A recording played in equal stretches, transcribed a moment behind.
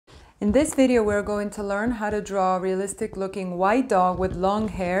In this video, we're going to learn how to draw a realistic looking white dog with long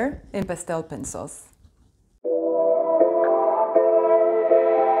hair in pastel pencils.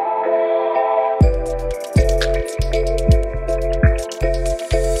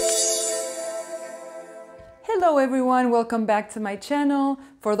 Hello everyone, welcome back to my channel.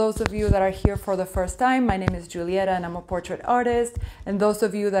 For those of you that are here for the first time, my name is Julieta and I'm a portrait artist. And those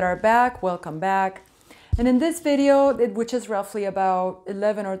of you that are back, welcome back. And in this video, which is roughly about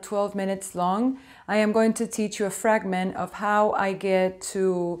 11 or 12 minutes long, I am going to teach you a fragment of how I get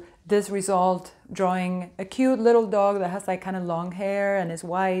to this result, drawing a cute little dog that has like kind of long hair and is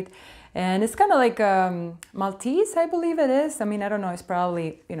white. And it's kind of like Maltese, I believe it is. I mean, I don't know, it's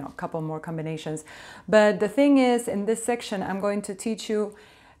probably, a couple more combinations. But the thing is, in this section, I'm going to teach you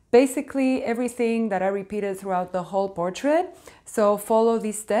basically everything that I repeated throughout the whole portrait. So follow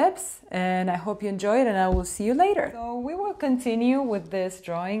these steps and I hope you enjoy it and I will see you later. So we will continue with this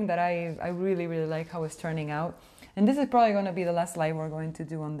drawing that I really like how it's turning out. And this is probably going to be the last slide we're going to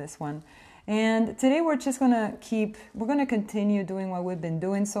do on this one. And today we're just going to continue doing what we've been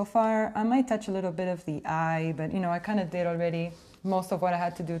doing so far. I might touch a little bit of the eye, but I kind of did already most of what I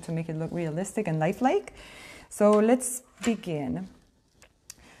had to do to make it look realistic and lifelike. So let's begin.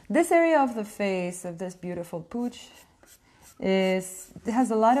 This area of the face of this beautiful pooch it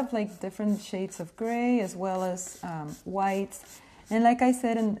has a lot of like different shades of gray as well as white. And like I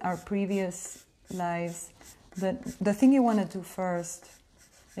said in our previous lives, the thing you want to do first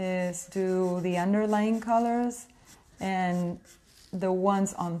is do the underlying colors, and the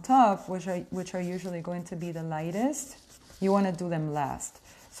ones on top, which are usually going to be the lightest, you want to do them last.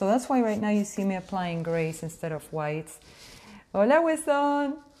 So that's why right now you see me applying grays instead of whites. Hola,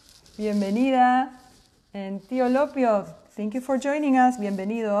 Weston! Bienvenida. And Tío Lopio, thank you for joining us.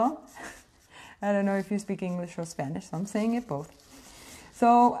 Bienvenido. I don't know if you speak English or Spanish, so I'm saying it both.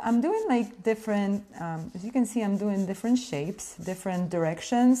 So I'm doing like different, as you can see, I'm doing different shapes, different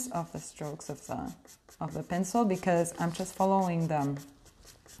directions of the strokes of the pencil because I'm just following the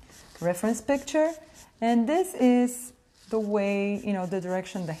reference picture. And this is the way, the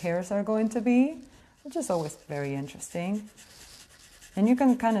direction the hairs are going to be, which is always very interesting. And you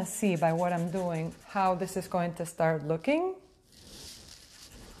can kind of see by what I'm doing how this is going to start looking.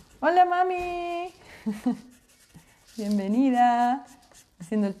 Hola, mami. Bienvenida.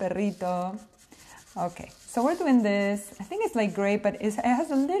 Haciendo el perrito. Okay, so we're doing this. I think it's like gray, but it has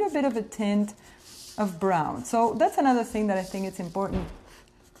a little bit of a tint of brown. So that's another thing that I think it's important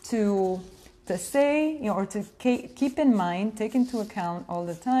to say, or to keep in mind, take into account all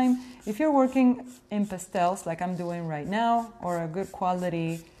the time. If you're working in pastels like I'm doing right now, or a good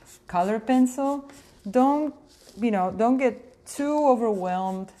quality color pencil, don't get too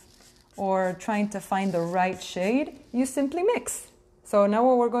overwhelmed or trying to find the right shade. You simply mix. So now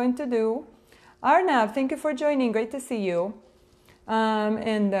what we're going to do, Arnav, thank you for joining, great to see you.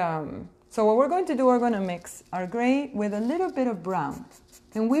 So what we're going to do, we're going to mix our gray with a little bit of brown.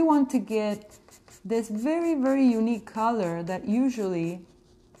 And we want to get this very, very unique color that usually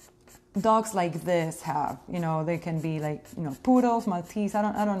dogs like this have. They can be like, poodles, Maltese. I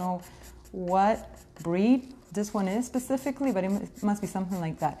don't know what breed this one is specifically, but it must be something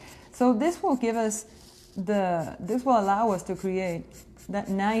like that. So this will give us this will allow us to create that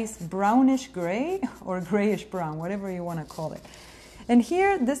nice brownish gray or grayish brown, whatever you want to call it. And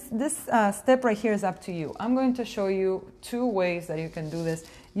here, this step right here is up to you. I'm going to show you two ways that you can do this.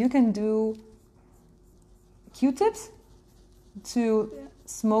 You can do Q-tips to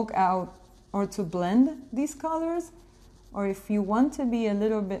smoke out or to blend these colors. Or if you want to be a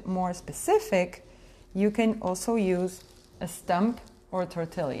little bit more specific, you can also use a stump or a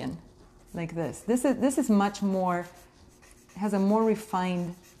tortillon like this. This is much more, has a more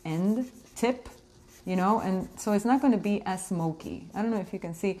refined end tip. And so it's not going to be as smoky. I don't know if you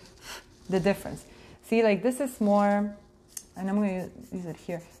can see the difference. See, like this is more, and I'm going to use it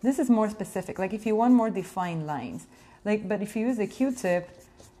here. This is more specific, like if you want more defined lines. But if you use a Q-tip,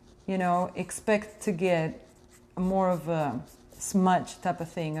 expect to get more of a smudge type of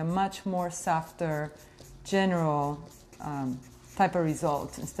thing, a much more softer, general type of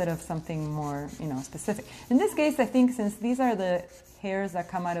result instead of something more, specific. In this case, I think since these are the hairs that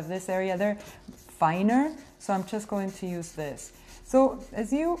come out of this area, they're finer, so I'm just going to use this. So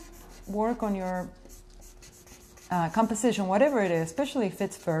as you work on your composition, whatever it is, especially if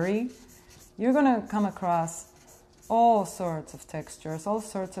it's furry, you're going to come across all sorts of textures, all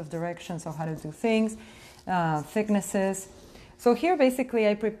sorts of directions of how to do things, thicknesses. So here basically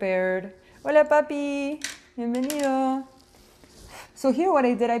I prepared, hola papi, bienvenido. So here what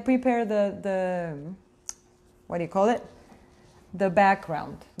I did, I prepared the what do you call it? the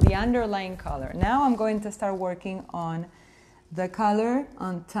background, the underlying color. Now I'm going to start working on the color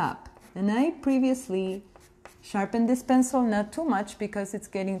on top. And I previously sharpened this pencil, not too much because it's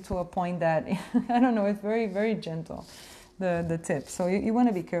getting to a point that, I don't know, it's very, very gentle, the tip. So you want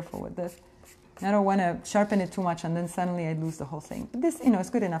to be careful with this. I don't want to sharpen it too much and then suddenly I lose the whole thing. But this, it's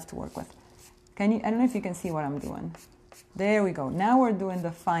good enough to work with. I don't know if you can see what I'm doing. There we go. Now we're doing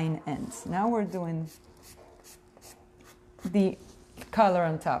the fine ends. Now we're doing the color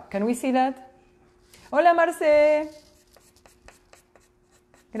on top. Can we see that? Hola, Marce.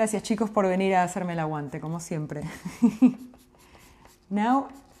 Gracias, chicos, por venir a hacerme el aguante, como siempre. Now,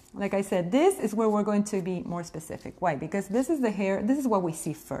 like I said, this is where we're going to be more specific. Why? Because this is the hair. This is what we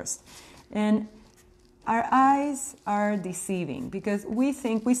see first. And our eyes are deceiving because we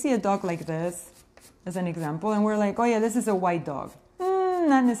see a dog like this, as an example, and we're like, oh yeah, this is a white dog.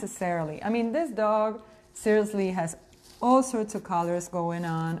 Not necessarily. I mean, this dog seriously has all sorts of colors going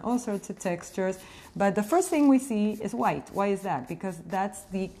on, all sorts of textures, but the first thing we see is white. Why is that? Because that's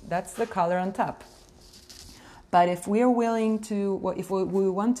the color on top. But if we are willing to, if what we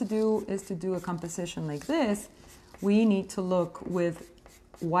want to do is to do a composition like this, we need to look with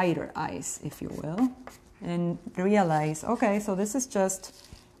wider eyes, if you will, and realize, okay, so this is just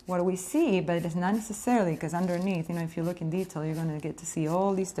what we see, but it's not necessarily, because underneath, if you look in detail, you're going to get to see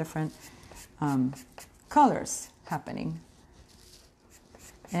all these different colors happening.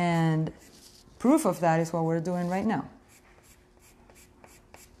 And proof of that is what we're doing right now.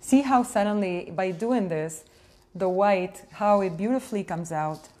 See how suddenly, by doing this, the white, how it beautifully comes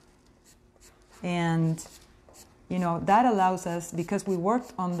out. And, that allows us, because we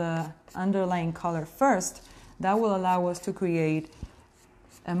worked on the underlying color first, that will allow us to create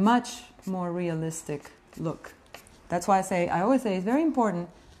a much more realistic look. That's why I always say it's very important,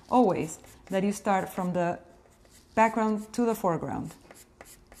 always, that you start from the background to the foreground.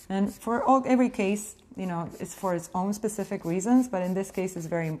 And for every case, it's for its own specific reasons, but in this case, it's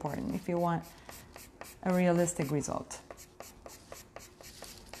very important if you want a realistic result.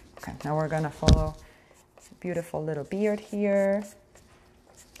 Okay, now we're going to follow a beautiful little beard here.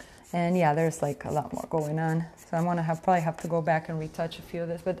 And yeah, there's like a lot more going on. So I'm going to probably have to go back and retouch a few of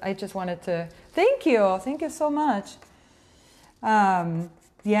this, but I just wanted to, thank you so much.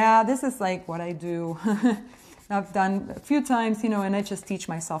 Yeah, this is like what I do. I've done a few times, and I just teach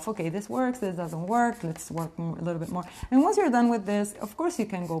myself, okay, this works, this doesn't work, let's work a little bit more. And once you're done with this, of course you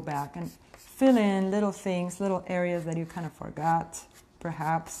can go back and fill in little things, little areas that you kind of forgot,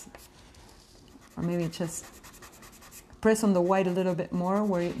 perhaps. Or maybe just press on the white a little bit more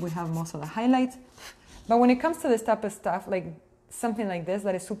where we have most of the highlights. But when it comes to this type of stuff, like something like this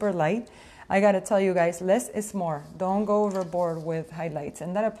that is super light, I got to tell you guys, less is more. Don't go overboard with highlights.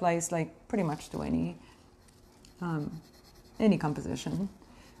 And that applies like pretty much to any composition.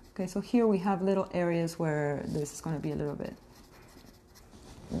 Okay, so here we have little areas where this is going to be a little bit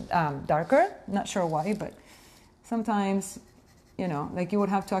darker. Not sure why, but sometimes, like you would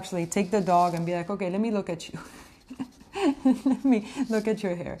have to actually take the dog and be like, okay, let me look at you. Let me look at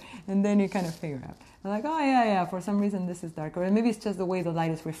your hair. And then you kind of figure out. Like, oh, yeah, for some reason this is darker. And maybe it's just the way the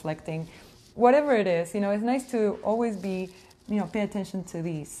light is reflecting. Whatever it is, it's nice to always be, pay attention to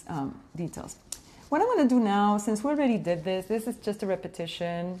these details. What I'm going to do now, since we already did this is just a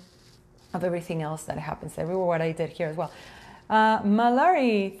repetition of everything else that happens everywhere, what I did here as well.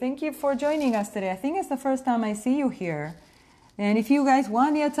 Malari, thank you for joining us today. I think it's the first time I see you here. And if you guys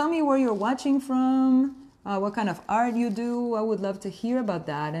want, tell me where you're watching from, what kind of art you do. I would love to hear about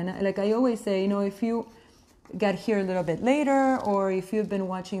that. And like I always say, if you got here a little bit later, or if you've been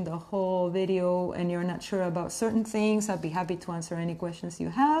watching the whole video and you're not sure about certain things, I'd be happy to answer any questions you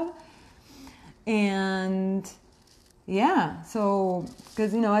have. And yeah, so,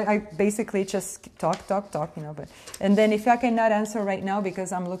 because, I basically just talk, but, and then if I cannot answer right now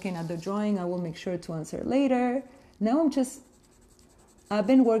because I'm looking at the drawing, I will make sure to answer later. Now I've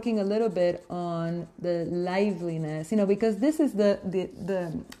been working a little bit on the liveliness, because this is the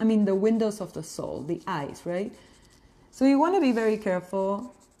windows of the soul, the eyes, right? So you want to be very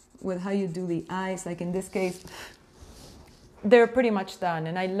careful with how you do the eyes. Like in this case, they're pretty much done,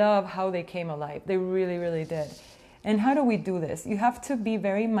 and I love how they came alive. They really, really did. And how do we do this? You have to be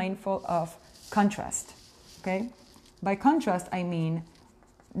very mindful of contrast, okay? By contrast, I mean,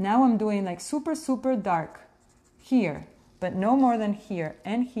 now I'm doing like super, super dark here, but no more than here,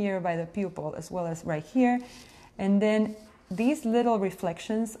 and here by the pupil, as well as right here. And then these little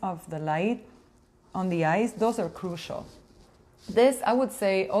reflections of the light on the eyes, those are crucial. This, I would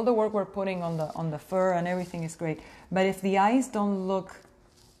say, all the work we're putting on the fur and everything is great. But if the eyes don't look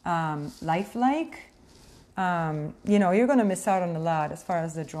lifelike, you know, you're going to miss out on a lot as far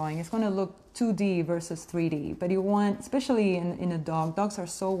as the drawing. It's going to look 2D versus 3D, but you want, especially in a dog, dogs are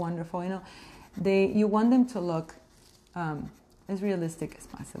so wonderful, you know, you want them to look as realistic as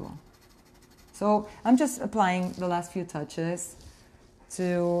possible. So I'm just applying the last few touches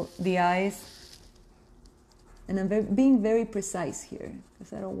to the eyes, and I'm being very precise here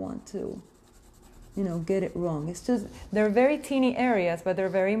because I don't want to, you know, get it wrong. It's just, they're very teeny areas, but they're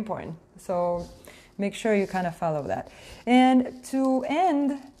very important. So make sure you kind of follow that. And to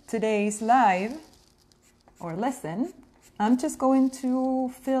end today's live or lesson, I'm just going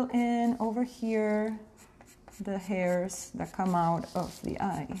to fill in over here the hairs that come out of the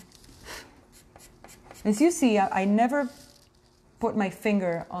eye. As you see, I never put my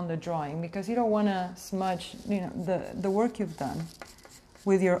finger on the drawing because you don't want to smudge, you know, the work you've done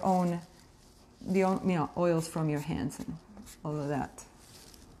with your own, you know, oils from your hands and all of that.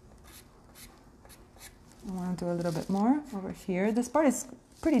 I want to do a little bit more over here. This part is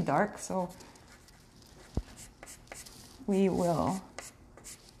pretty dark, so we will.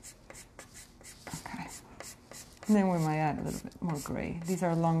 Okay. And then we might add a little bit more gray. These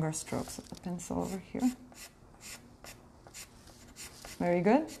are longer strokes of the pencil over here. Very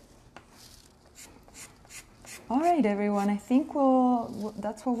good. All right, everyone. I think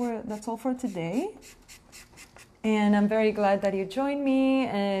that's all for today. And I'm very glad that you joined me.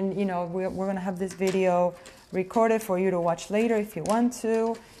 And you know, we're going to have this video recorded for you to watch later if you want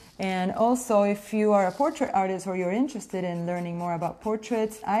to. And also, if you are a portrait artist or you're interested in learning more about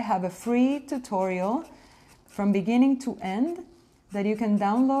portraits, I have a free tutorial from beginning to end that you can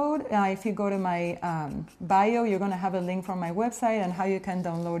download. If you go to my bio, you're going to have a link from my website and how you can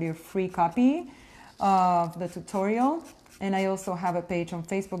download your free copy of the tutorial. And I also have a page on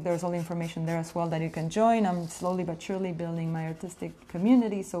Facebook. There's all the information there as well that you can join. I'm slowly but surely building my artistic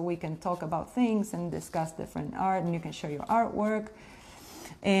community so we can talk about things and discuss different art, and you can share your artwork.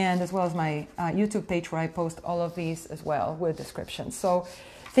 And as well as my YouTube page where I post all of these as well with descriptions. So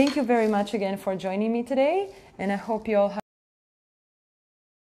thank you very much again for joining me today, and I hope you all have.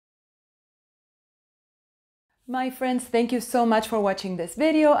 My friends, thank you so much for watching this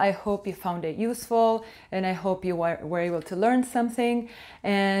video. I hope you found it useful, and I hope you were able to learn something.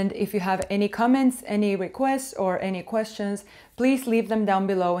 And if you have any comments, any requests, or any questions, please leave them down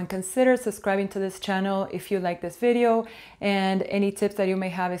below, and consider subscribing to this channel if you like this video. And any tips that you may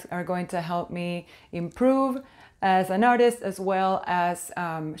have are going to help me improve as an artist, as well as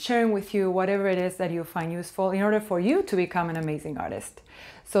sharing with you whatever it is that you find useful in order for you to become an amazing artist.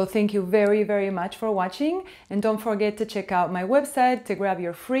 So thank you very, very much for watching, and don't forget to check out my website to grab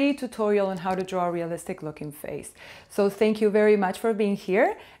your free tutorial on how to draw a realistic looking face. So thank you very much for being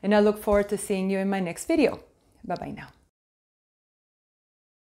here, and I look forward to seeing you in my next video. Bye bye now.